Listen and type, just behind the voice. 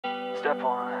Step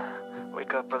 1,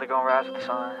 wake up early, gonna rise with the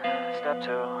sun. Step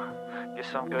 2, get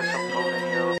some good, some food in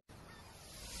you.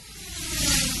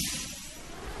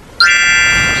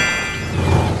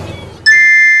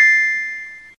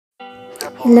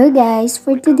 Hello guys,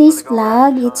 for today's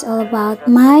vlog, it's all about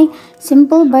my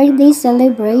simple birthday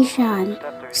celebration.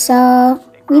 So,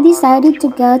 we decided to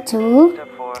go to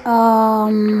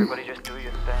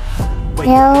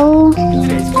El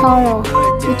Toro,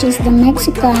 which is the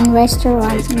Mexican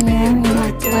restaurant near in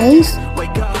our place.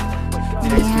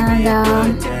 And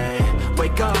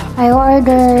I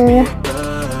ordered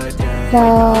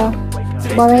the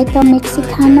burrito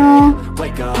Mexicano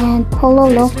and Polo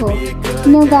Loco.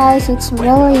 You know guys, it's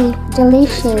really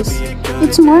delicious.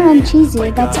 It's more on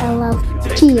cheesy, but I love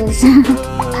cheese.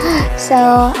 So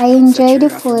I enjoy the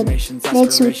food.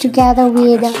 It's together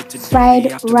with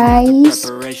fried rice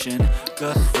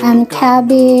and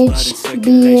cabbage,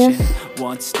 beef,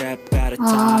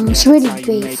 shredded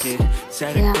beef,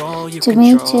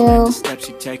 tomato,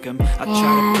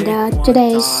 and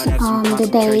today's the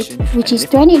date, which is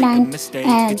 29,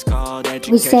 and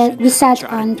we sat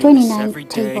on 29th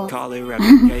table.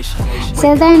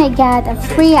 So then I got a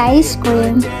free ice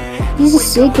cream. This is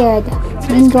so good,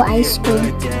 mango ice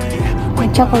cream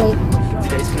and chocolate.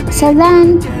 So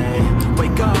then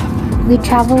we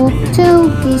traveled to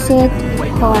visit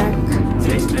park,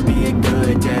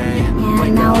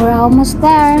 and now we're almost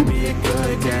there.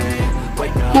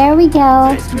 Here we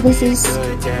go. This is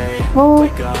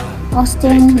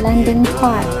Austin Landing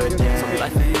Park.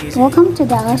 Welcome to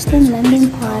the Austin Landing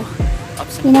Park.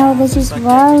 You know, this is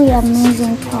very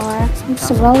amazing park. It's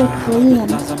really clean,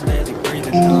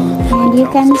 and you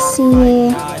can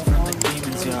see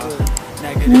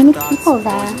many people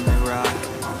there.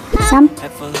 Some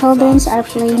children are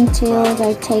playing too.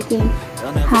 They're taking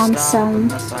some,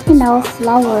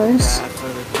 flowers.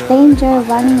 They enjoy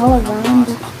running all around.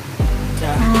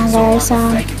 And there are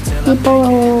some people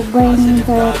who bring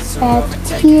their pet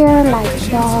here, like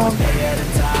dog.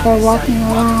 They're walking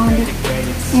around,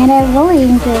 and I really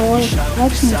enjoy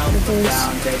watching this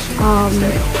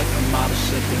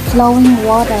flowing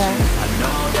water.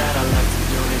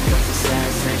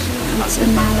 It's a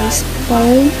nice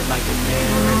day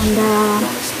and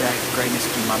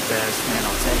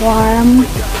warm,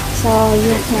 so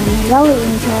you can really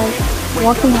enjoy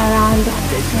walking around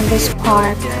in this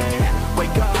park.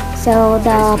 So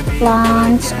the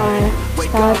plants are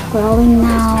start growing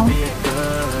now.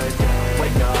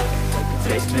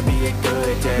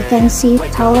 You can see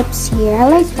tulips here. I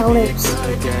like tulips.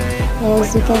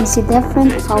 Yes, you can see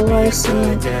different colors in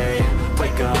it.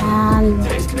 And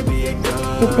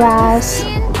the grass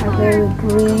are very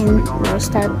green. They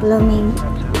start blooming.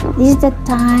 This is the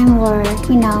time where,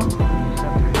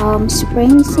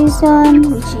 spring season,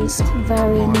 which is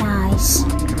very nice.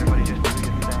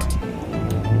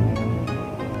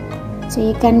 So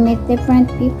you can meet different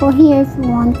people here if you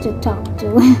want to talk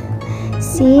to.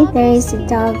 See, there is a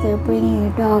dog. They're bringing a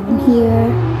dog in here,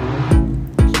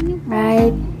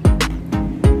 right?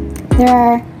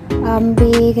 There are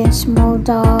big and small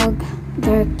dog.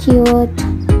 They're cute,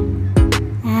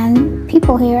 and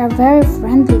people here are very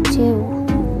friendly too.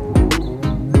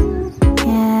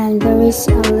 And there is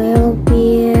a little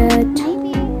bit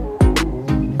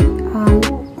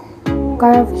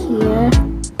curve here,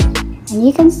 and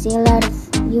you can see a lot of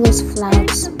US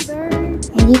flags,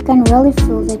 and you can really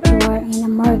feel that you are in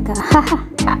America.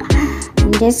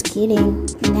 I'm just kidding,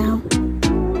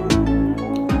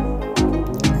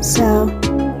 So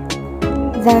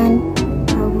then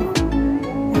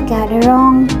I got the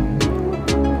wrong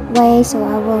way, so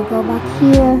I will go back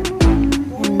here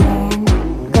and then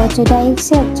go to the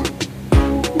exit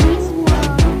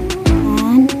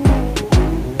and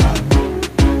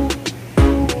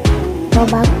go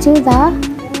back to the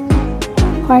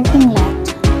parking lot,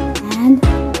 and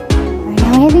we're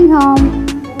now heading home.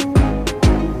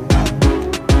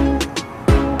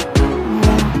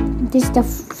 This is the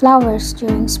flowers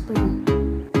during spring.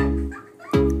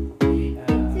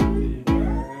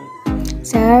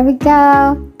 So here we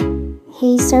go.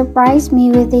 He surprised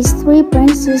me with this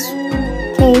 3Princess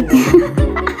cake.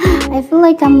 I feel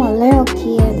like I'm a little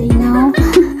kid,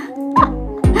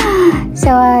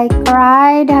 So I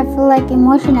cried. I feel like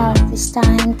emotional this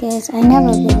time because I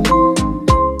never been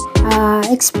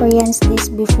experienced this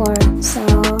before. So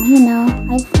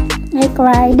I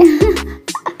cried.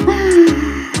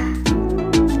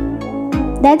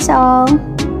 That's all.